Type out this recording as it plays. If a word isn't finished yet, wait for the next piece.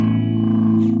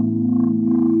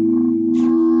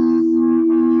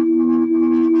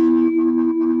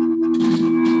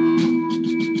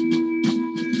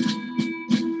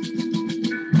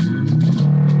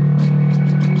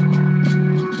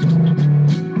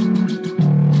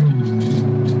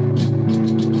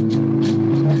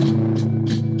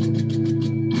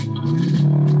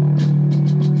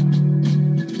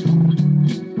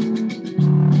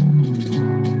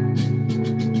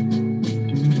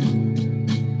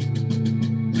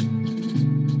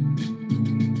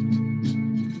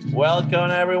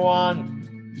Welcome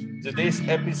everyone to this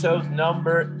episode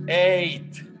number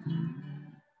 8.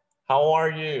 How are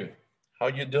you? How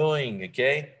you doing?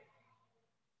 Okay?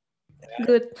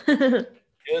 Good. Good,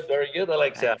 very good,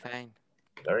 Alexia. Fine, fine.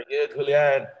 Very good,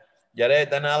 Julian.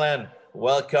 Jared and Alan,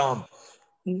 welcome.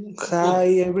 Hi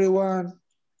everyone.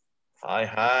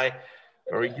 Hi.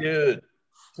 Very good.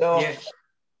 So, Yes.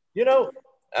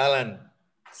 Alan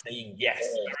saying yes.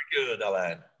 Very good,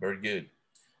 Alan. Very good.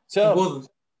 So, Good.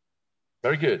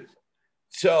 very good.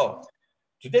 So,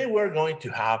 today we're going to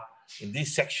have in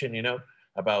this section,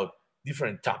 about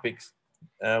different topics.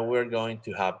 We're going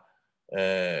to have,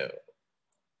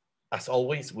 as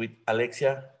always, with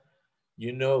Alexia.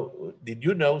 Did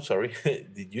you know? Sorry,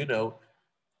 did you know?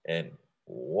 And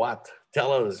what?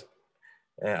 Tell us,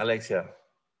 Alexia.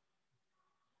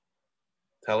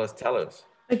 Tell us.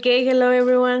 Okay, hello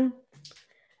everyone.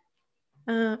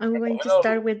 I'm going to Hello.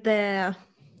 start with the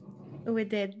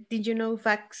did you know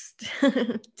facts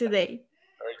today.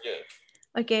 Very good.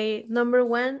 Okay, number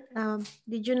one,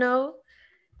 did you know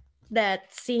that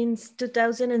since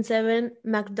 2007,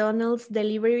 McDonald's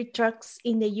delivery trucks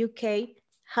in the UK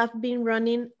have been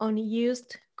running on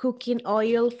used cooking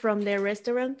oil from their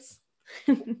restaurants?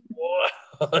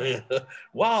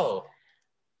 Wow.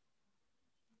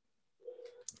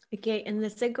 Okay, and the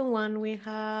second one we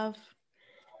have,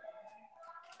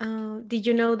 did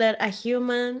you know that a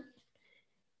human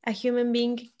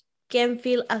being can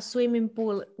fill a swimming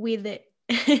pool with the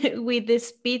with the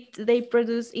speed they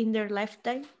produce in their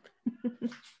lifetime?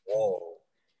 Whoa.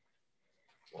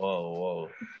 Whoa.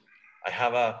 I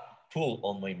have a pool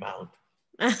on my mouth.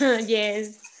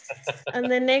 Yes. And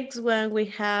the next one we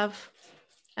have,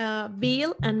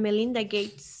 Bill and Melinda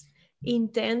Gates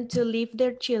intend to leave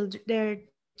their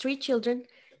 3 children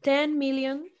 $10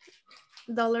 million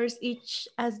each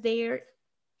as their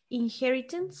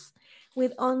inheritance,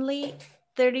 with only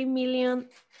 30 million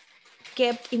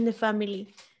kept in the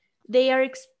family. They are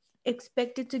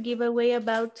expected to give away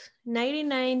about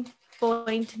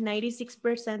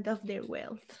 99.96% of their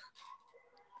wealth.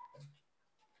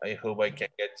 I hope I can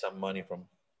get some money from.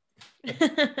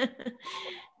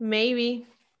 Maybe.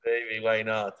 Maybe, why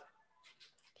not?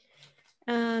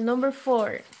 Number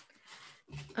 4.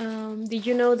 Did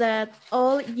you know that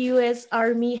all U.S.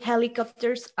 Army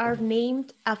helicopters are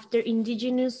named after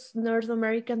indigenous North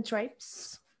American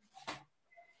tribes?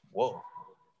 Whoa.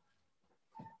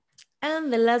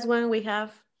 And the last one we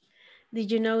have,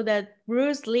 did you know that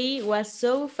Bruce Lee was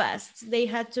so fast they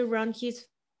had to run his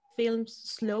films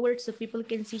slower so people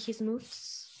can see his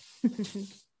moves?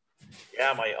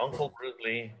 Yeah, my uncle Bruce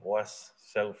Lee was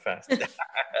so fast.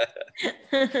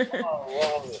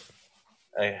 Wow.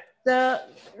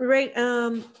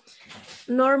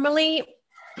 Normally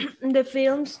the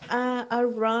films are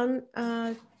run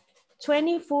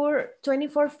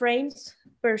 24 frames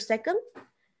per second,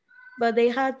 but they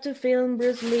had to film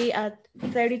Bruce Lee at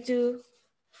 32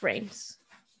 frames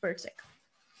per second.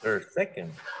 Per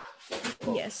second?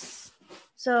 Yes.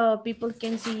 So people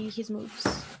can see his moves.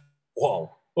 Whoa.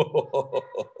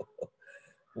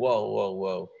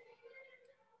 Whoa.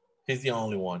 He's the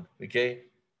only one, okay?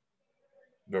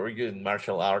 Very good in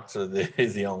martial arts, so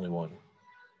he's the only one.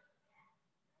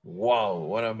 Wow,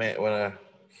 what a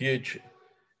huge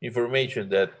information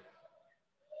that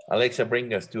Alexa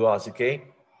brings us to us, okay?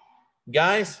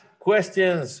 Guys,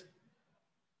 questions.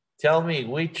 Tell me,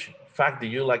 which fact do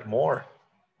you like more?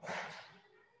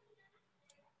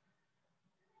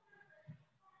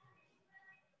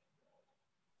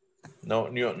 No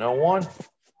one?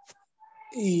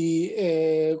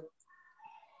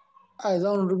 I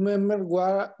don't remember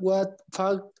what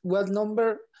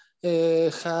number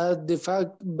had the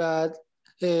fact, but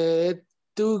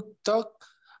to talk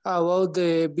about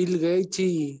the Bill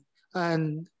Gates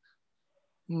and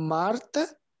Martha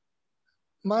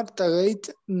Gates.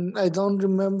 I don't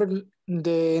remember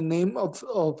the name of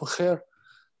her.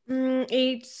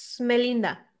 It's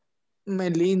Melinda.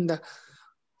 Melinda.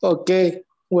 Okay.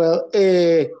 Well,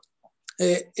 that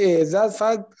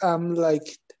fact I'm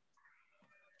like.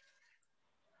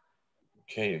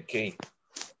 Okay.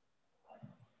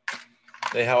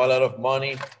 They have a lot of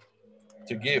money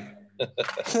to give.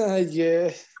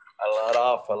 Yeah. A lot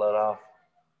of.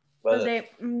 But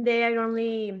they are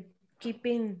only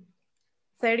keeping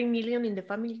 30 million in the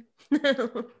family.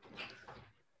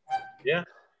 Yeah.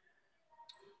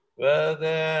 Well,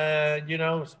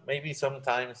 maybe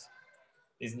sometimes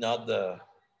it's not the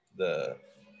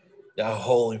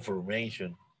whole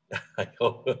information. I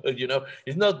hope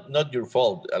it's not your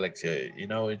fault, Alexia.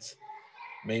 It's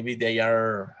maybe they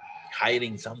are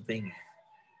hiding something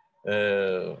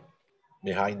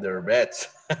behind their beds.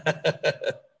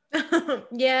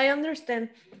 Yeah, I understand.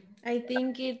 I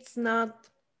think it's not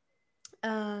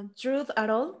truth at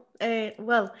all.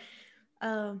 Well,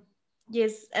 um,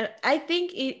 yes, I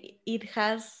think it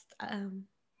has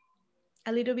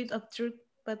a little bit of truth,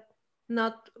 but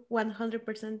not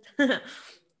 100%.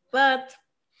 But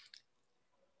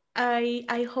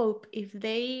I hope if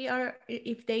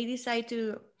they decide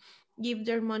to give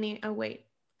their money away,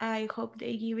 I hope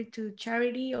they give it to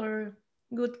charity or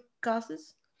good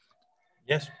causes.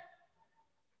 Yes,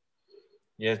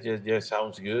 yes, yes, yes.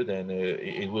 Sounds good, and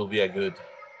it will be a good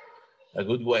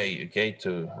way, okay,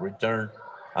 to return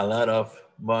a lot of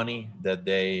money that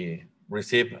they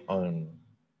receive on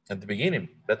at the beginning.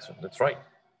 That's right.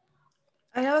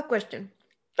 I have a question.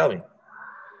 Tell me.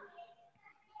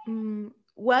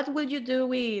 What would you do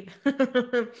with?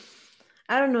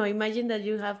 I don't know. Imagine that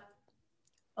you have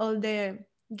all the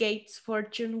Gates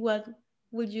fortune. What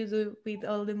would you do with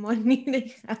all the money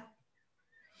they have?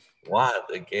 What?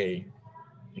 Okay.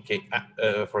 Okay.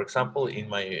 For example,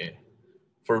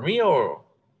 for me or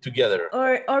together.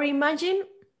 Or imagine,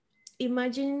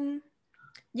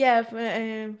 yeah, for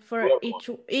Whoever wants.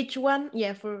 each one,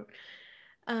 yeah, for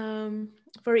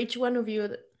each one of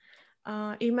you.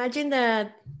 Imagine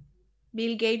that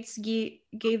Bill Gates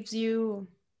gives you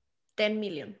 10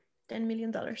 million, $10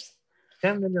 million.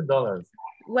 $10 million.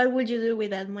 What would you do with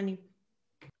that money?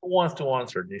 Who wants to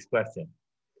answer this question?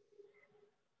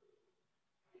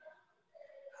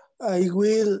 I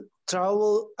will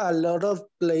travel a lot of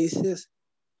places,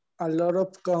 a lot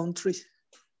of countries.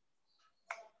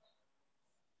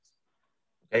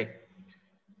 Okay.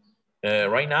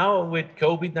 Right now with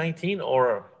COVID-19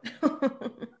 or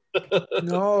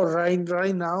No, right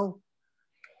now.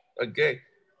 okay.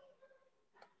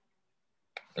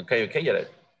 Okay, okay, get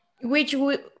it. Which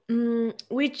would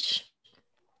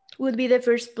be the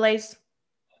first place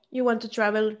you want to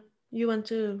travel? You want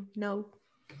to know?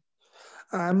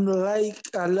 I'm like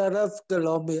a lot of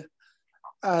Colombia.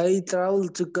 I travel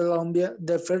to Colombia.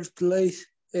 The first place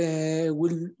will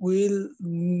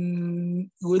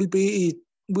be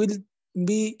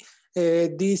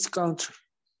this country.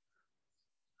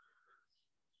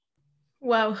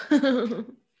 Wow.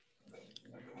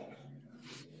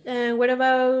 And what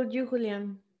about you,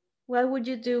 Julian? What would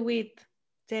you do with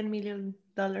 $10 million?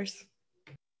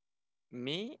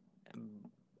 Me,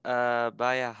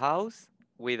 buy a house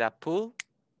with a pool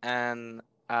and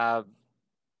a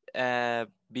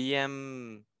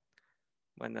BMW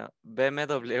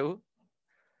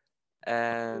Wow.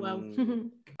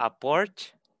 and a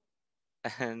porch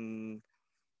and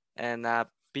a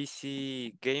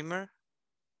PC gamer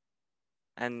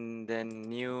and then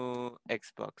new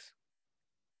Xbox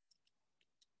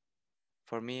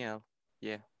for me.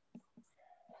 Yeah.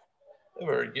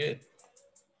 Very good.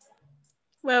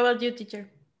 What about you, teacher?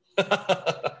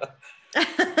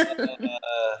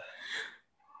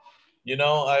 You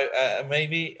know, I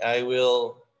maybe I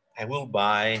will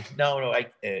buy. No, no,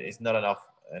 it's not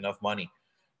enough money,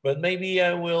 but maybe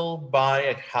I will buy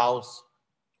a house,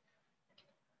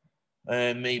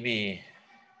 maybe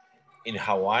in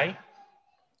Hawaii,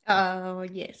 Oh,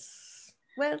 yes.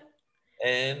 Well,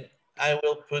 and I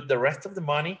will put the rest of the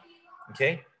money,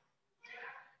 okay,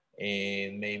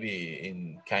 and maybe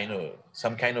in kind of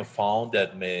some kind of fund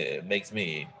that makes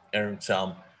me earn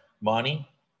some money,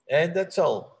 and that's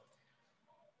all.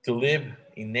 To live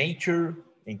in nature,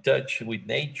 in touch with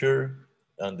nature,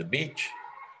 on the beach,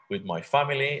 with my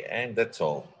family, and that's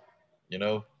all. You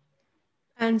know,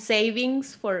 and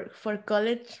savings for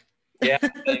college. yeah,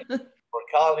 like for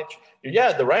college,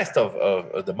 yeah, the rest of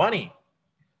the money,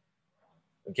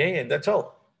 okay, and that's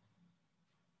all.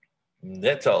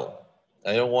 That's all.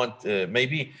 I don't want.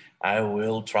 Maybe I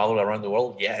will travel around the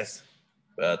world, yes,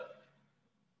 but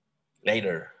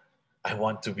later, I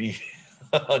want to be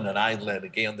on an island,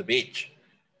 okay, on the beach,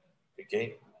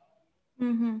 okay,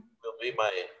 Mm-hmm. will be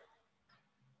my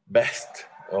best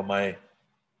or my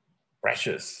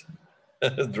precious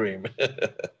dream.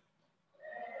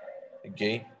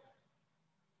 Okay.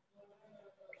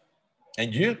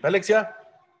 And you, Alexia?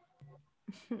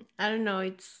 I don't know.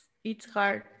 It's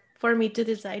hard for me to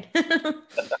decide.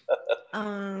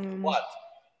 um, What?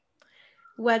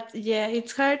 what? Yeah,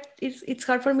 it's hard. It's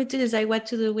hard for me to decide what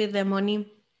to do with the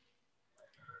money.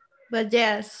 But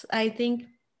yes, I think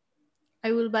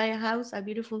I will buy a house, a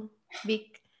beautiful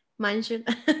big mansion,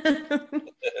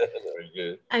 Very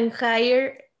good. and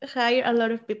hire a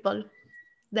lot of people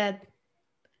that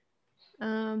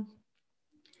um,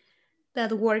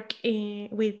 that work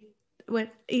with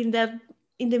in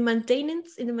the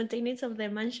maintenance of the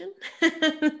mansion.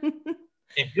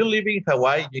 If you live in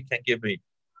Hawaii, you can give me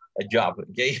a job,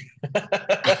 okay?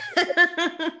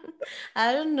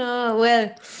 I don't know.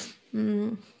 Well,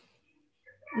 mm,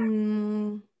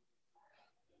 mm,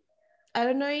 I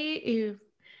don't know if,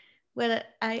 well,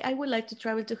 I would like to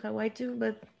travel to Hawaii too,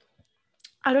 but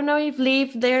I don't know if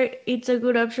live there it's a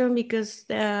good option because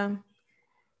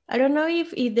I don't know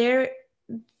if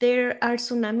there are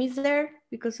tsunamis there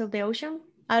because of the ocean.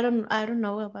 I don't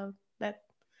know about that.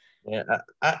 Yeah,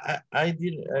 I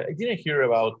didn't hear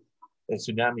about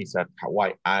tsunamis at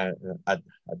Hawaii at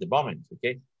the moment.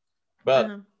 Okay, but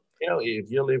Uh-huh. you know,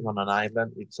 if you live on an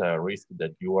island, it's a risk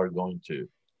that you are going to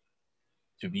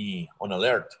be on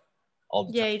alert all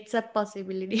the Yeah, time. it's a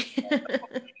possibility.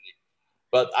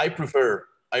 But I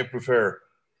prefer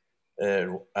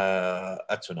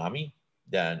a tsunami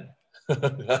than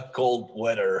cold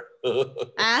weather.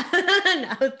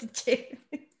 Now to check.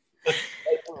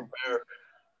 I prefer,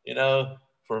 you know,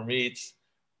 for me it's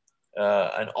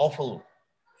an awful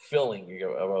feeling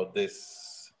about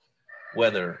this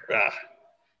weather.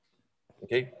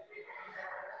 Okay.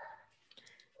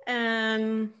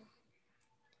 Um,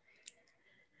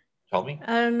 Tell me.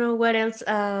 I don't know what else.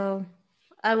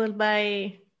 I will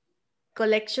buy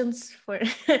collections for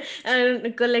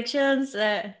collections,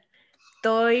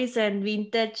 toys and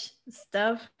vintage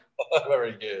stuff.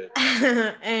 Very good.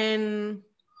 And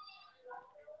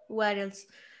what else?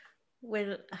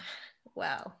 Well,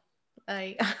 wow.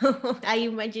 I I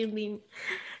imagine being.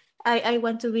 I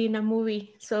want to be in a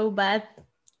movie so bad.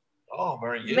 Oh,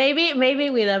 very good. Maybe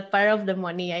with a part of the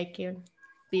money I can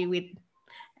be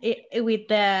with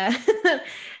the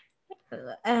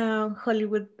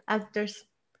Hollywood actors.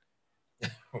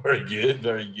 Very good.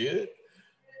 Very good.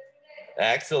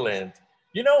 Excellent.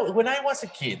 You know, when I was a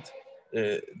kid,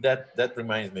 that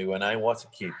reminds me. When I was a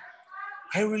kid,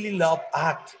 I really love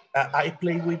act. I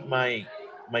play with my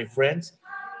friends.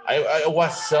 I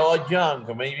was so young,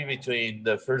 maybe between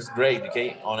the first grade,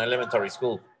 okay, on elementary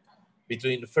school,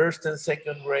 between the first and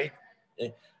second grade. eh,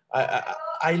 I I,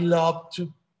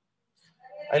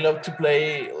 I love to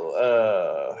play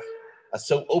a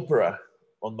soap opera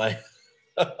on my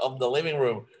on the living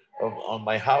room of on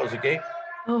my house. Okay,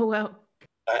 Oh wow.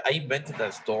 I invented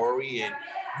a story, and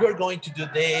you're going to do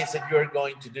this, and you're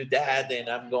going to do that, and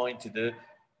I'm going to do,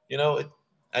 you know,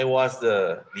 I was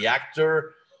the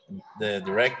actor, the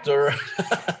director.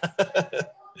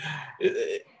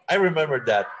 I remember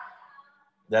that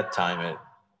time. And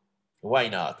why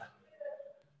not?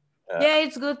 Uh, Yeah,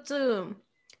 it's good to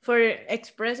for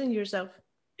expressing yourself.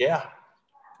 yeah,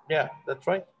 yeah, that's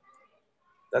right.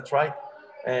 That's right.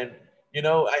 And you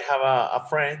know, I have a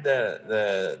friend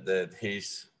that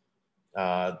he's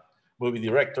uh, movie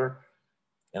director,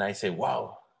 and I say,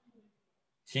 wow,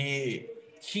 he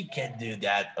he can do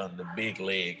that on the big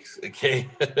leagues. Okay,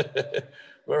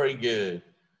 very good.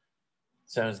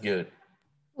 Sounds good.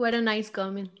 What a nice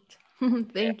comment.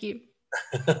 Thank you.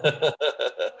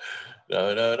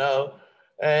 No, no, no.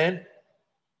 And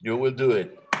you will do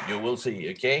it. You will see.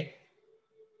 Okay.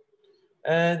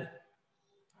 And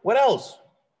what else?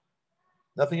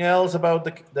 Nothing else about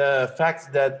the facts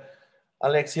that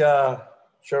Alexia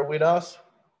shared with us?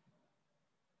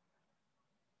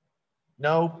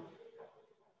 No.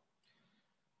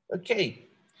 Okay.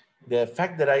 The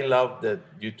fact that I love that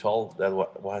you told that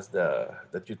was the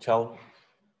that you tell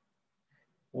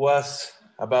was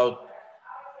about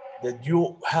that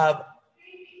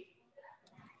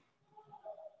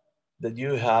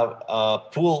you have a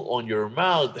pull on your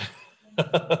mouth.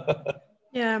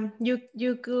 Yeah,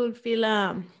 you could feel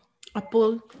a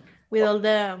pull with all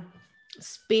the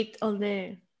spit, all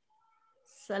the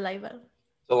saliva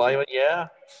Saliva, yeah,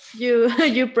 you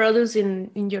you produce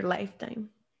in your lifetime.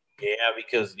 yeah,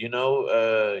 because you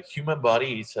know, human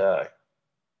body is a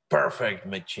perfect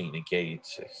machine. Okay,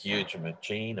 it's a huge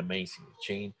machine, amazing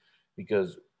machine,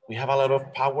 because we have a lot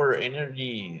of power,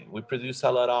 energy. We produce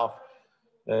a lot of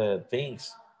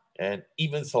things, and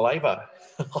even saliva.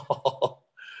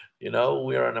 You know,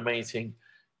 we are an amazing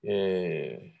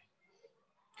uh,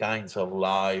 kinds of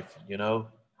life. You know,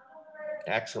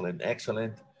 excellent,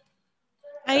 excellent.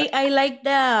 I like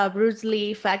the Bruce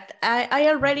Lee fact. I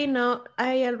already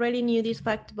knew this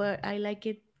fact, but I like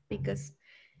it because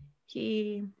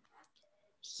he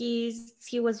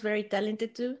he was very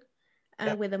talented too,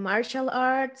 Yeah, with the martial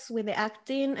arts, with the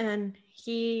acting, and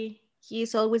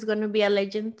he's always gonna be a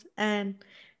legend. And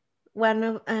one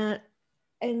of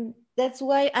and that's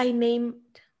why I named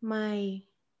my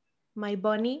my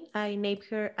bunny. I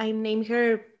named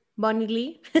her Bunny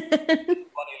Lee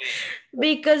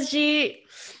because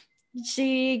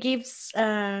she gives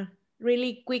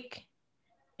really quick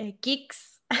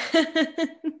kicks.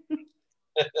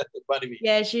 funny.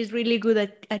 Yeah, she's really good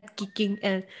at kicking,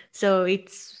 and so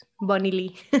it's Bonnie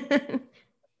Lee.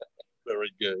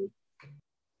 Very good.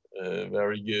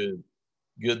 Very good.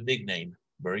 Good nickname.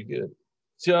 Very good.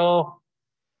 So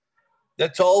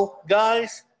that's all,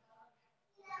 guys.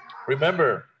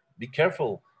 Remember, be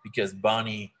careful because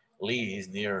Bonnie Lee is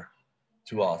near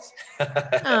to us.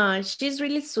 She's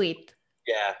really sweet,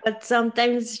 Yeah, but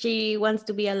sometimes she wants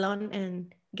to be alone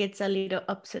and gets a little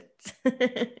upset.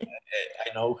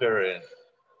 I know her and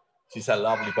she's a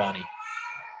lovely bunny.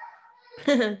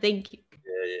 Thank you.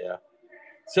 Yeah, yeah.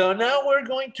 So now we're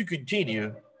going to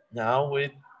continue now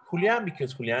with Julian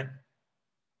because Julian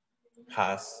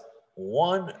has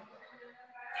one,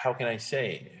 how can I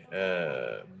say,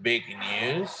 big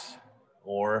news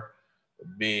or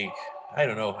big, I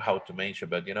don't know how to mention,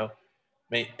 but to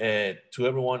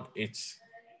everyone, it's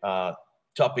a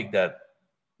topic that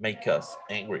make us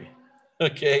angry.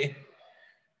 Okay,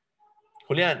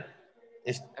 Julian,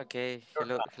 it's Okay, your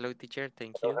hello, time. hello, teacher.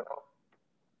 Thank Hello, you.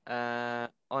 hello.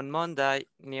 On Monday,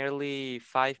 nearly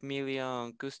 5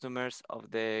 million customers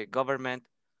of the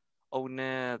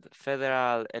government-owned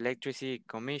Federal Electricity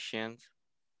Commissions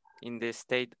in the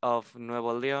state of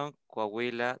Nuevo León,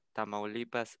 Coahuila,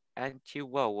 Tamaulipas, and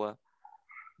Chihuahua,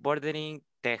 bordering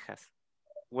Texas,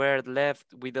 were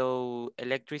left without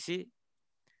electricity.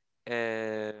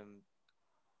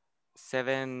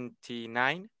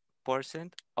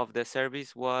 79% of the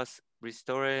service was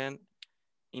restored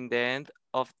in the end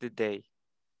of the day,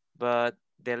 but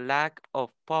the lack of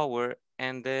power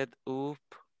ended up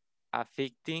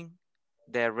affecting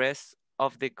the rest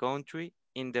of the country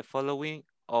in the following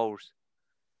hours.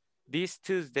 This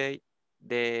Tuesday,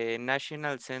 the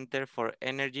National Center for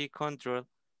Energy Control,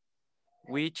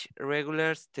 which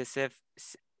regulates the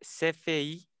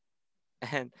CFE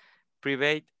and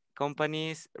private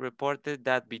companies, reported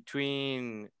that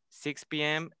between 6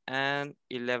 p.m. and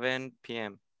 11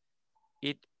 p.m.,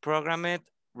 it programmed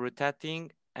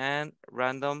rotating and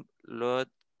random load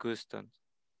customs.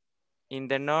 In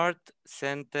the north,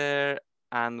 center,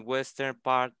 and western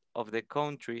part of the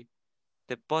country,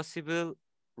 the possible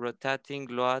rotating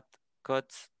load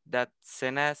cuts that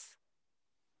CENAS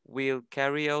will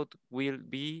carry out will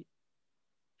be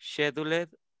scheduled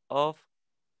of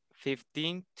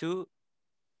 15 to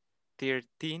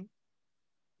 13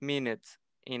 minutes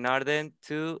in order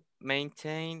to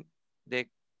maintain the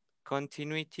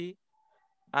continuity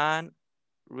and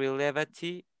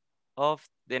reliability of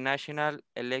the national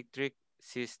electric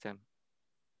system.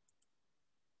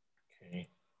 Okay,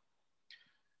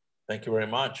 thank you very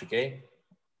much. Okay,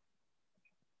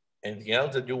 anything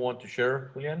else that you want to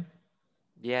share, Julian?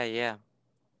 Yeah.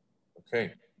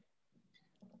 Okay,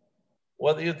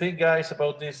 what do you think, guys,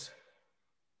 about this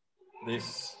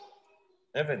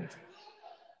event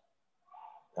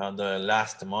on the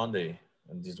last Monday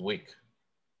in this week?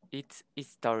 It's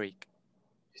historic.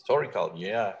 Historical,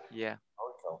 yeah, Yeah.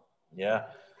 historical, yeah.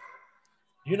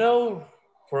 You know,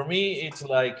 for me, it's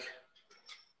like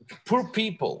poor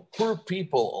people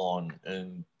on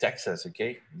in Texas,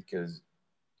 okay, because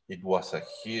it was a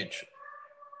huge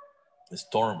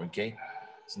storm, okay,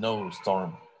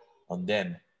 snowstorm on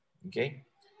them, okay,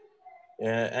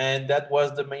 and that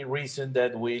was the main reason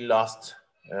that we lost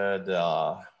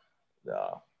the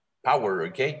power,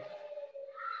 okay,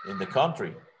 in the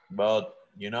country. But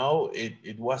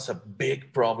it was a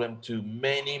big problem to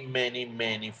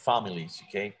many families,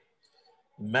 okay.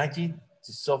 Imagine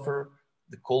to suffer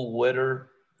the cold weather,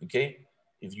 okay,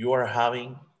 if you are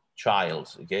having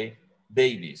childs, okay,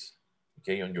 babies,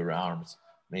 okay, on your arms,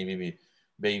 maybe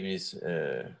babies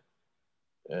 1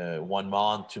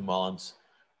 month, 2 months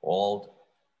old,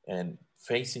 and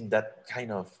facing that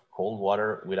kind of cold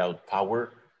water without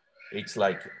power, it's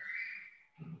like,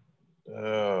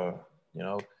 uh, you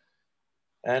know,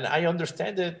 and I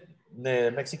understand that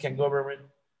the Mexican government,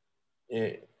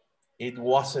 it, it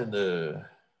wasn't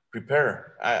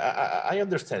prepared. I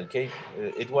understand, okay?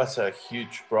 It was a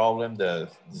huge problem, the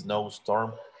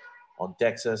snowstorm on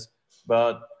Texas,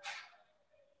 but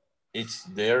it's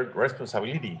their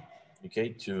responsibility, okay,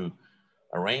 to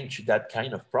arrange that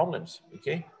kind of problems,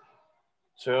 okay?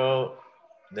 So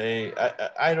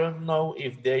I don't know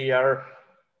if they are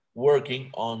working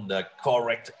on the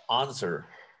correct answer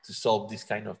to solve these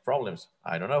kind of problems.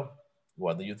 I don't know.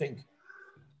 What do you think?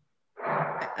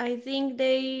 I think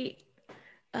they,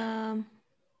 um,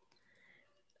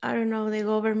 I don't know, the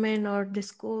government or the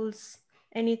schools,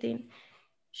 anything,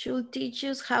 should teach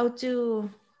us how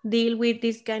to deal with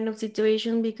this kind of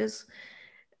situation, because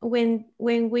when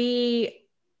we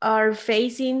are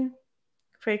facing,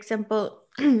 for example,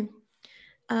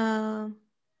 uh,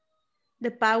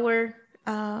 the power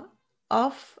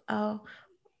off,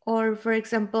 or for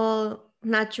example,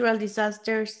 natural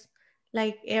disasters,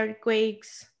 like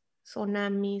earthquakes,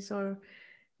 tsunamis, or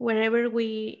wherever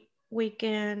we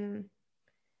can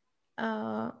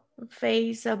uh,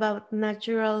 face about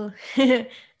natural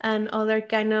and other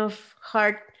kind of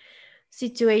hard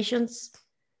situations,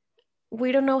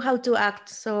 we don't know how to act.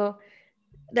 So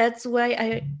that's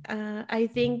why I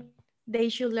think they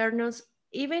should learn us,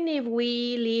 even if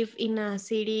we live in a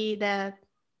city that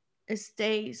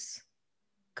stays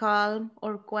calm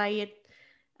or quiet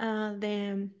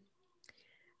the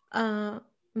uh,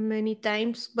 many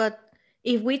times. But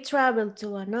if we travel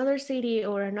to another city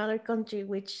or another country,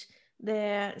 which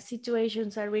the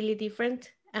situations are really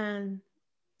different, and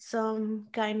some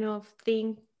kind of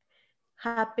thing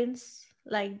happens,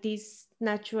 like these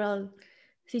natural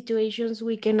situations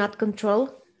we cannot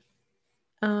control,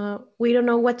 we don't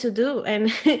know what to do.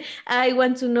 And I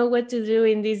want to know what to do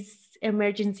in these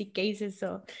emergency cases.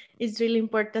 So it's really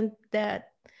important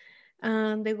that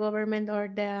the government or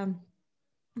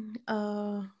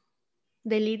uh,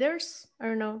 the leaders, I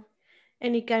don't know,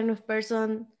 any kind of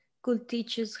person could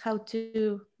teach us how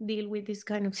to deal with these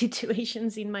kind of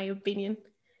situations, in my opinion.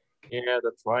 Yeah,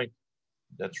 that's right.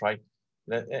 That's right.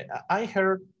 I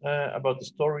heard about the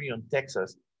story on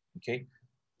Texas, okay,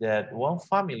 that one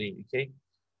family, okay,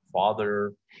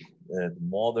 father, the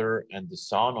mother, and the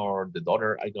son or the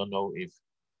daughter, I don't know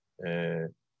uh,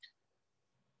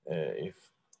 if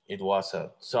it was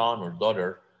a son or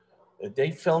daughter,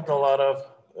 they felt a lot of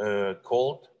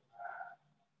cold,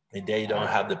 and they don't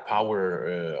have the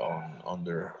power on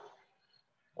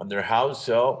their house,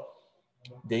 so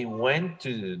they went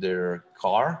to their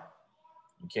car,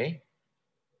 okay,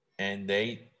 and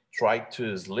they tried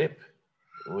to sleep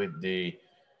with the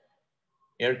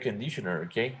air conditioner,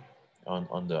 okay,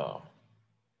 on the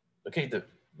okay the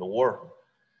war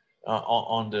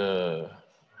on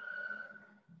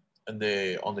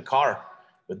on the car,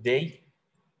 but they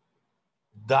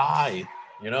died,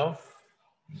 you know,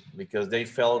 because they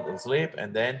fell asleep,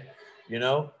 and then, you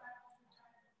know,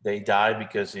 they die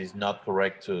because it's not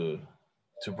correct to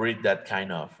breathe that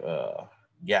kind of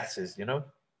gases, you know,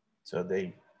 so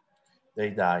they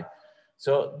die.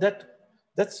 So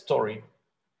that story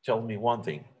tells me one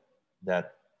thing,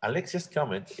 that Alexia's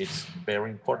comment is very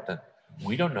important.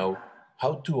 We don't know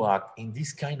how to act in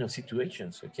these kind of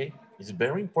situations, okay? It's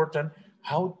very important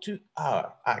how to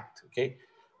act, okay?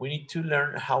 We need to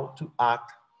learn how to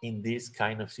act in these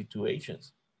kind of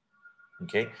situations,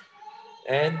 okay?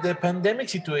 And the pandemic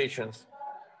situations,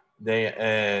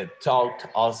 they taught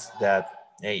us that,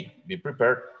 hey, be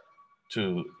prepared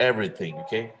to everything,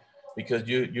 okay? Because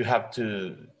you have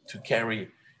to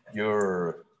carry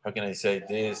your, how can I say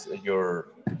this, your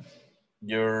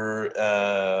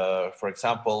for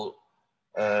example,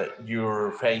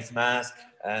 your face mask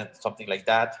and something like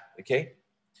that, okay?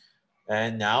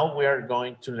 And now we are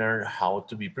going to learn how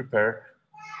to be prepared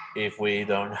if we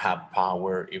don't have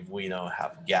power, if we don't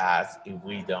have gas, if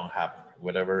we don't have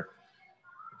whatever,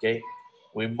 okay?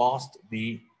 We must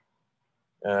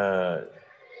uh,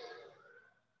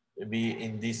 be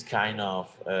in this kind of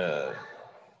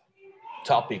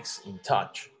topics in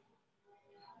touch.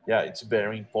 Yeah, it's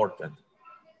very important.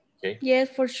 Okay. Yes,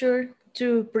 for sure,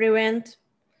 to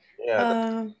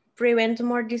Yeah, prevent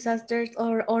more disasters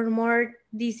or more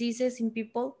diseases in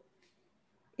people.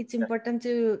 It's important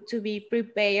to be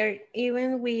prepared,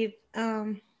 even with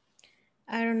I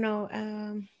don't know,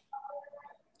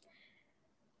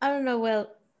 I don't know, well,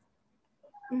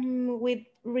 with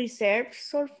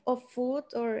reserves of food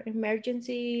or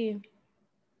emergency,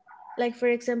 like for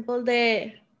example,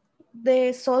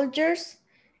 the soldiers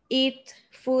eat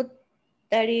food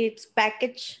that is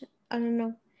packaged. I don't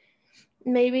know,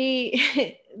 maybe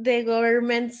the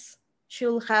governments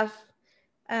should have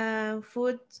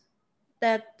food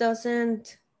that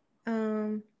doesn't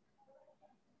um,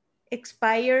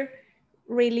 expire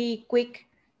really quick.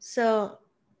 So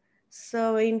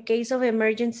in case of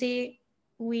emergency,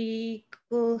 we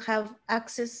could have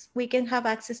access. We can have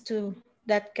access to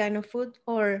that kind of food,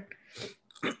 or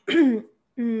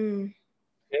mm,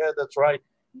 yeah, that's right.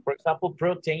 For example,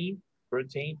 protein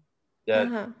that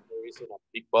uh-huh. there is in a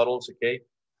big bottles, okay,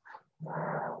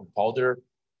 powder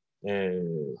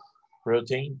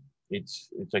protein. It's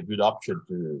a good option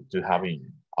to have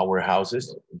in our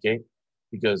houses, okay,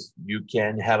 because you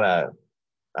can have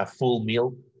a full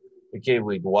meal, okay,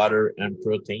 with water and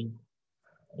protein.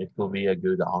 It could be a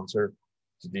good answer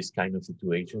to this kind of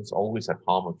situations. Always at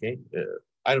home, okay.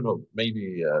 I don't know,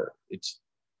 maybe it's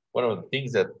one of the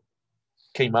things that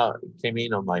came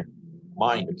in on my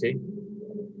mind, okay.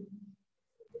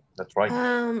 That's right.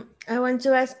 I want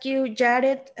to ask you,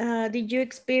 Jared, did you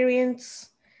experience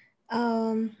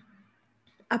um,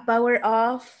 a power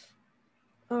off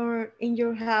or in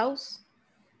your house?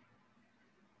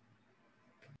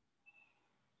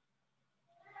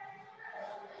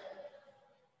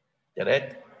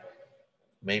 Jared,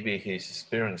 maybe he's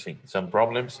experiencing some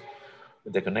problems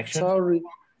with the connection. Sorry,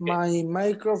 Okay. my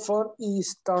microphone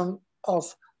is turned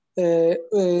off.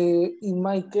 In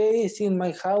my case, in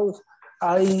my house,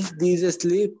 I did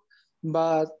sleep,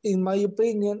 but in my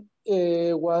opinion,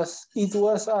 it was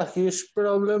a huge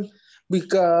problem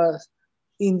because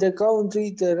in the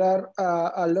country there are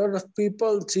a lot of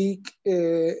people sick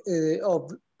of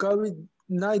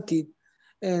COVID-19,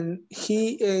 and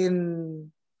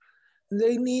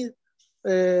they need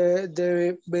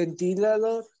the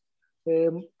ventilator,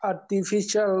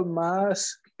 artificial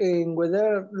mask, and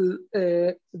whether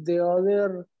the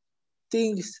other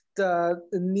things that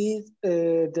need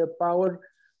the power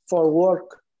for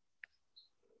work.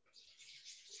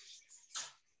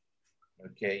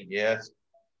 Okay, yes.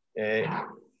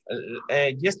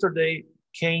 Yesterday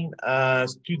came a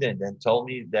student and told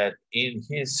me that in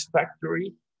his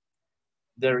factory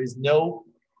there is no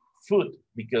food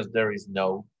because there is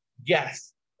no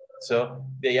gas. So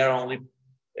they are only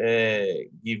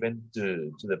given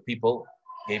to the people,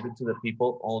 gave it to the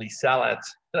people only salads.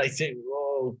 And I say,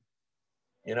 whoa,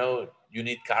 you know, you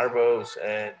need carbos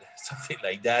and something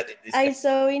like that. In this I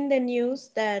saw in the news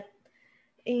that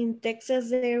in Texas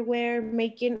they were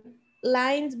making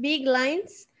lines, big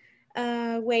lines,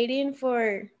 waiting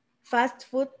for fast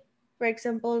food, for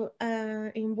example,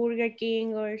 in Burger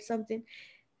King or something,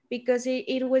 because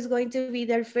it was going to be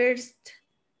their first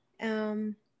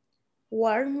um,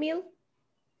 warm meal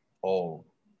oh,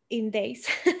 in days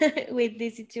with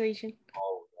this situation.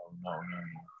 oh, no, no, no,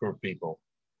 no. Poor people.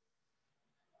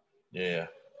 Yeah,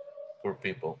 poor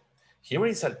people. Here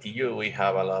in Saltillo, we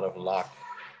have a lot of luck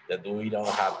that we don't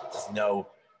have snow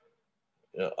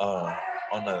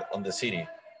on the city.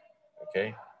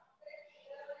 Okay,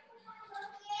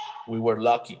 we were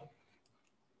lucky.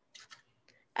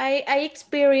 I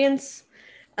experienced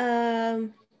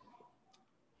um,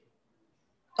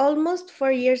 almost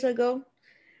 4 years ago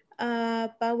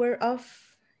power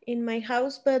off in my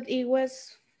house, but it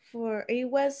was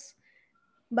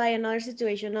by another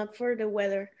situation, not for the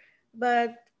weather,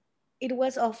 but it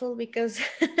was awful because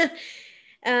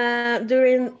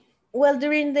during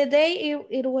during the day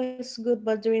it was good,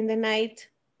 but during the night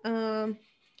um,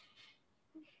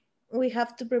 we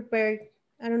have to prepare,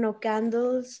 I don't know,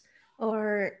 candles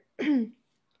or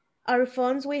our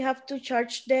phones. We have to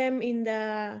charge them in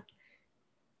the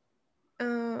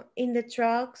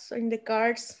trucks, in the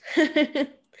cars. Yeah.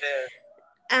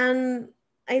 And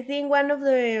I think one of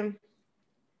the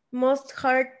most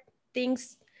hard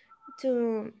things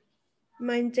to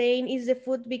maintain is the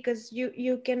food, because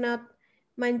you cannot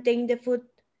maintain the food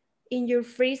in your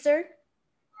freezer,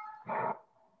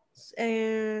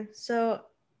 so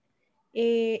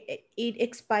it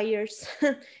expires.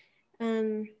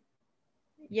 And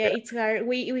yeah, Yeah. it's hard.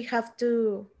 We have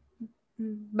to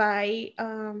buy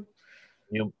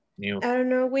New. I don't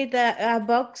know, with a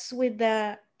box with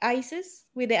the ices,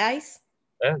 with the ice,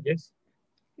 Yes.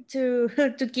 to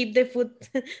to keep the food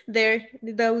there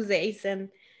those days. And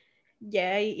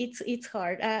yeah, it's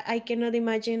hard. I cannot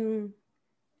imagine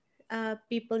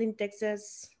people in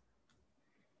Texas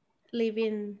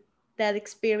living that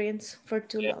experience for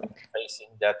too Yeah. long. Facing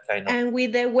that kind of. And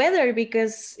with the weather,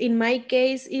 because in my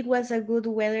case it was a good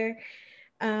weather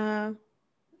uh,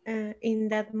 in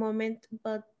that moment,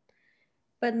 but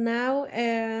now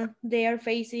they are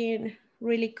facing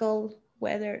really cold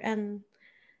weather and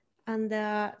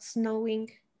snowing,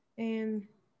 and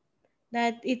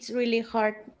that it's really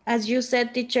hard, as you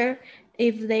said, teacher,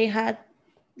 if they had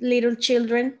little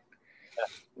children.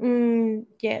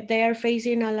 Yeah, they are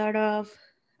facing a lot of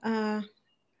uh,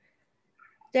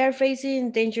 they are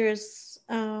facing dangerous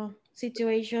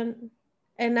situation.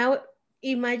 And now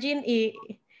imagine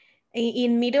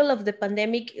in middle of the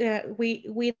pandemic,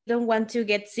 we don't want to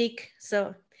get sick,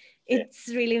 so Yeah. it's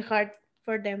really hard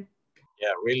for them.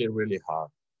 Yeah. Really, really hard.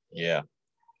 Yeah.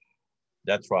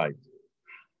 That's right.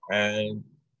 And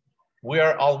we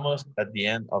are almost at the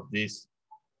end of this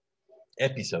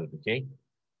episode. Okay.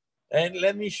 And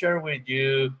let me share with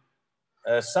you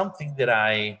something that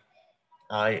I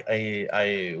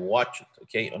watched,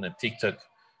 okay, on a TikTok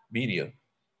video.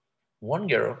 One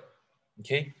girl,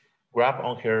 okay, grabbed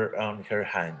on her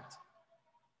hand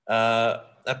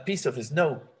a piece of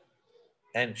snow,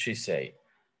 and she say,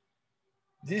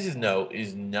 "This snow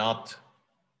is not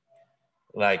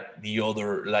like the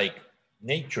other, like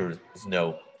nature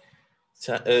snow.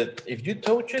 So, if you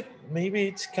touch it, maybe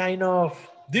it's kind of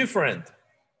different."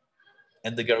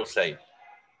 And the girl say,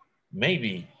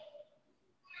 "Maybe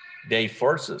they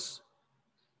forces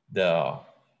the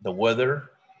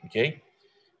weather, okay?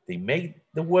 They make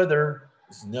the weather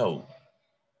snow,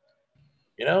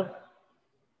 you know?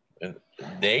 And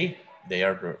they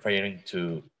are referring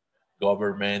to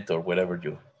government or whatever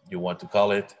you want to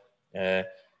call it. And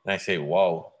I say,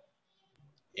 wow,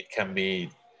 it can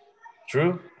be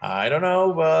true. I don't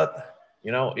know, but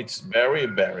it's very,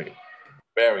 very,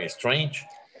 very strange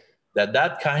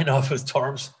that kind of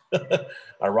storms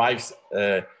arrives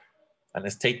in a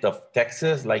state of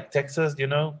Texas, like Texas,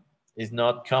 is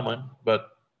not common. But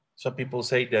some people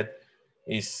say that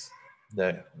is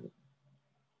the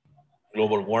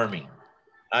global warming.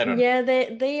 I don't know. Yeah,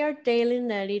 they are telling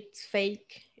that it's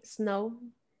fake snow,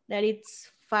 that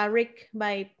it's fabric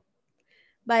by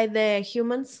the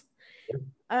humans.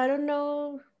 I don't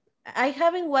know. I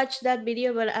haven't watched that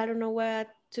video, but I don't know what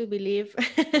to believe.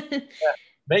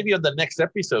 Maybe on the next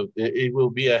episode, it will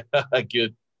be a, a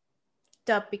good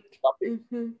Topic. topic.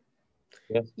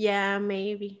 Yes. Yeah,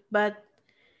 maybe. But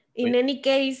Wait. in any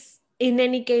case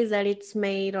that it's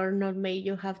made or not made,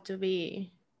 you have to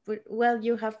be, well,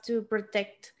 you have to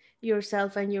protect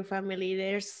yourself and your family.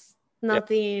 There's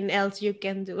nothing else you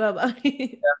can do about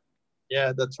it.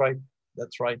 Yeah, that's right.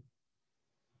 That's right.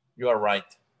 You are right.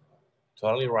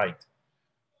 Totally right.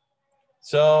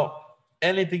 So,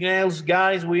 anything else,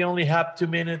 guys? We only have 2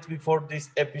 minutes before this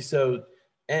episode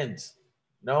ends.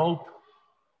 Nope.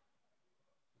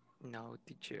 No,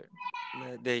 teacher.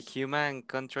 The human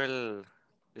control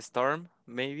the storm,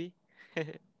 maybe?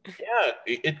 Yeah,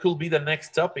 it could be the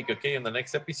next topic, okay, in the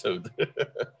next episode.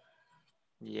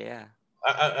 Yeah.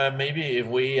 Maybe if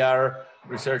we are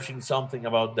researching something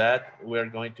about that, we're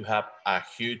going to have a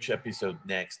huge episode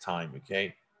next time,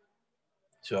 okay?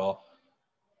 So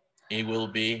it will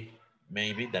be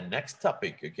maybe the next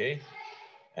topic, okay?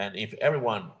 And if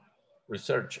everyone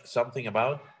research something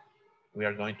about, we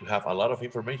are going to have a lot of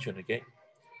information, okay?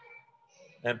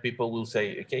 And people will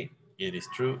say, okay, it is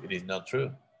true, it is not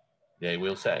true. They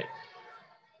will say.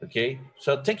 Okay,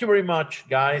 so thank you very much,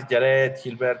 guys. Jared,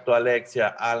 Gilberto,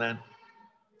 Alexia, Alan.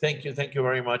 Thank you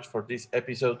very much for this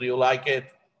episode. Do you like it?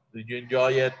 Did you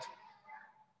enjoy it?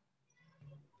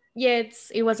 Yeah,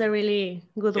 it was a really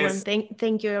good one. Yes.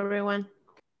 Thank you, everyone.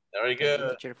 Very Thank you,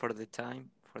 good. teacher, for the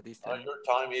time, for this time. Your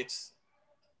time, it's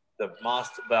the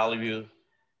most valuable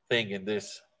thing in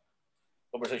this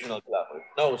conversational club.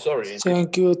 No, sorry.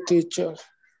 Thank you, teacher.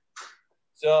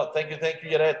 So thank you,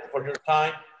 Jared, for your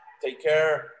time. Take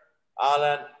care,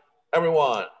 Alan,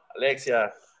 everyone,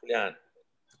 Alexia, Julian.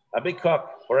 A big hug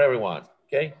for everyone.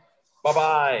 Okay,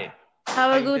 bye-bye.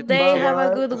 Have a good day. Have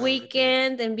a good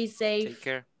weekend, and be safe. Take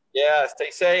care. Yeah, stay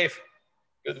safe.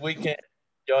 Good weekend.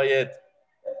 Enjoy it.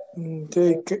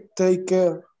 Take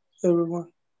care, everyone.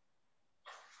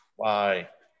 Bye.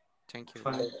 Thank you.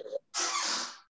 Bye.